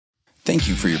Thank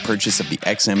you for your purchase of the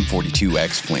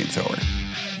XM42-X flamethrower.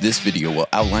 This video will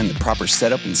outline the proper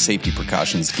setup and safety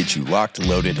precautions to get you locked,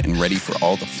 loaded, and ready for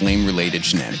all the flame-related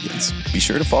shenanigans. Be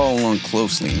sure to follow along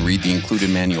closely and read the included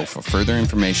manual for further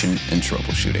information and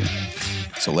troubleshooting.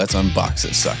 So let's unbox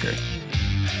this sucker.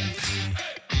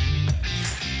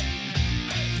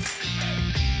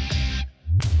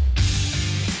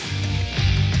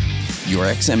 Your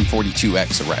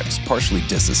XM42X arrives partially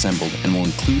disassembled and will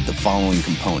include the following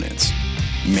components.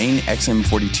 Main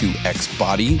XM42X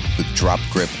body with drop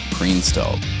grip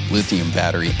pre-installed, lithium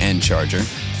battery and charger,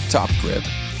 top grip,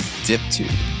 dip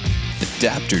tube,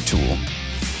 adapter tool,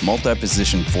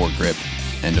 multi-position foregrip,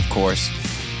 and of course,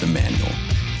 the manual.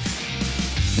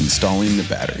 Installing the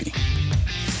battery.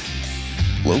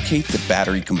 Locate the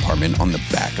battery compartment on the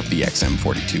back of the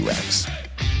XM42X.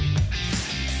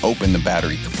 Open the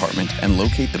battery compartment and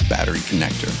locate the battery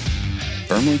connector.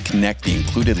 Firmly connect the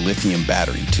included lithium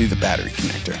battery to the battery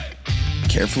connector.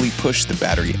 Carefully push the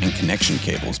battery and connection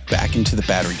cables back into the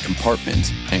battery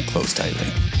compartment and close tightly.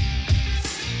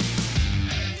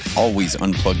 Always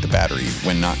unplug the battery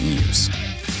when not in use.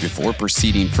 Before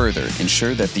proceeding further,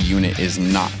 ensure that the unit is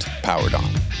not powered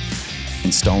on.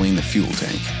 Installing the fuel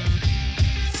tank.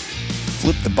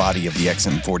 Flip the body of the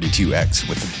XM42X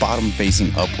with the bottom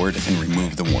facing upward and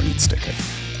remove the warning sticker.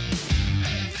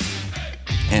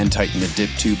 Hand tighten the dip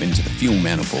tube into the fuel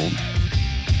manifold.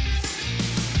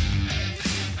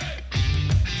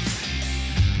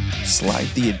 Slide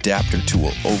the adapter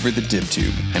tool over the dip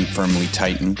tube and firmly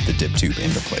tighten the dip tube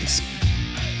into place.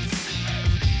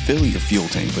 Fill your fuel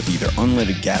tank with either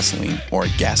unleaded gasoline or a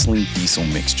gasoline-diesel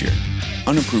mixture.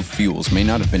 Unapproved fuels may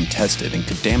not have been tested and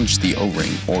could damage the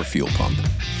O-ring or fuel pump.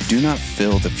 Do not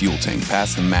fill the fuel tank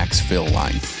past the max fill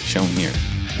line, shown here.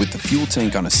 With the fuel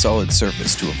tank on a solid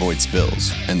surface to avoid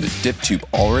spills, and the dip tube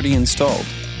already installed,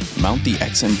 mount the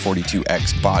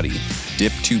XM42X body,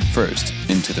 dip tube first,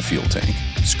 into the fuel tank.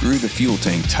 Screw the fuel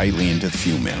tank tightly into the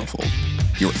fuel manifold.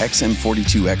 Your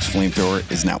XM42X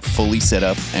flamethrower is now fully set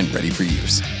up and ready for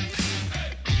use.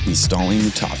 Installing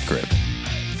the top grip.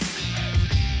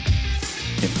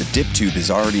 If the dip tube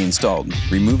is already installed,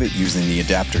 remove it using the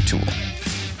adapter tool.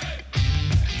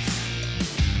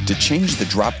 To change the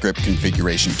drop grip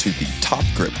configuration to the top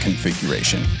grip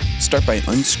configuration, start by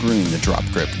unscrewing the drop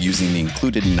grip using the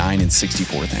included 9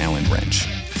 64th Allen wrench.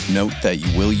 Note that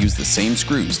you will use the same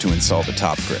screws to install the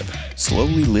top grip.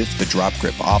 Slowly lift the drop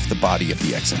grip off the body of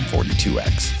the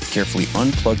XM42X. Carefully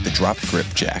unplug the drop grip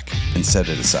jack and set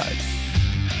it aside.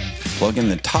 Plug in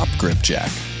the top grip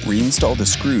jack. Reinstall the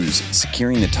screws,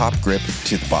 securing the top grip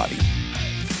to the body.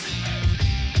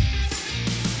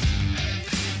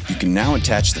 You can now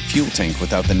attach the fuel tank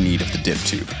without the need of the dip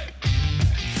tube.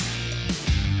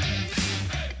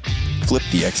 Flip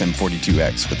the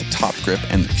XM42X with the top grip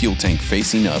and the fuel tank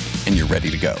facing up, and you're ready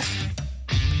to go.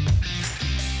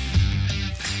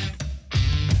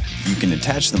 You can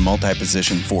attach the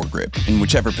multi-position foregrip in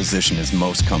whichever position is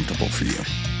most comfortable for you.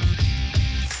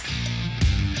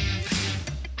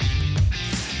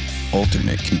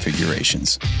 Alternate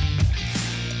configurations.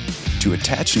 To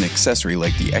attach an accessory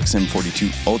like the XM42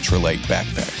 Ultralight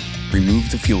backpack, remove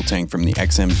the fuel tank from the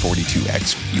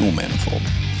XM42X fuel manifold.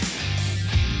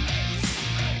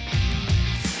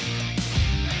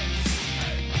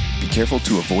 Be careful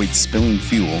to avoid spilling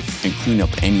fuel and clean up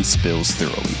any spills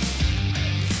thoroughly.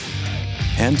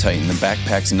 Hand tighten the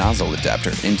backpack's nozzle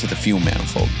adapter into the fuel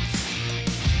manifold.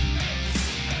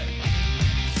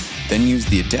 Then use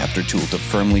the adapter tool to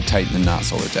firmly tighten the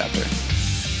nozzle adapter.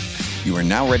 You are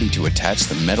now ready to attach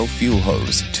the metal fuel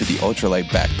hose to the ultralight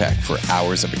backpack for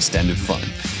hours of extended fun.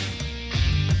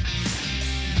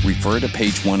 Refer to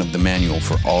page 1 of the manual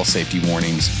for all safety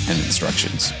warnings and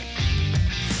instructions.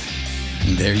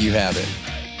 And there you have it.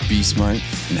 Be smart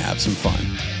and have some fun.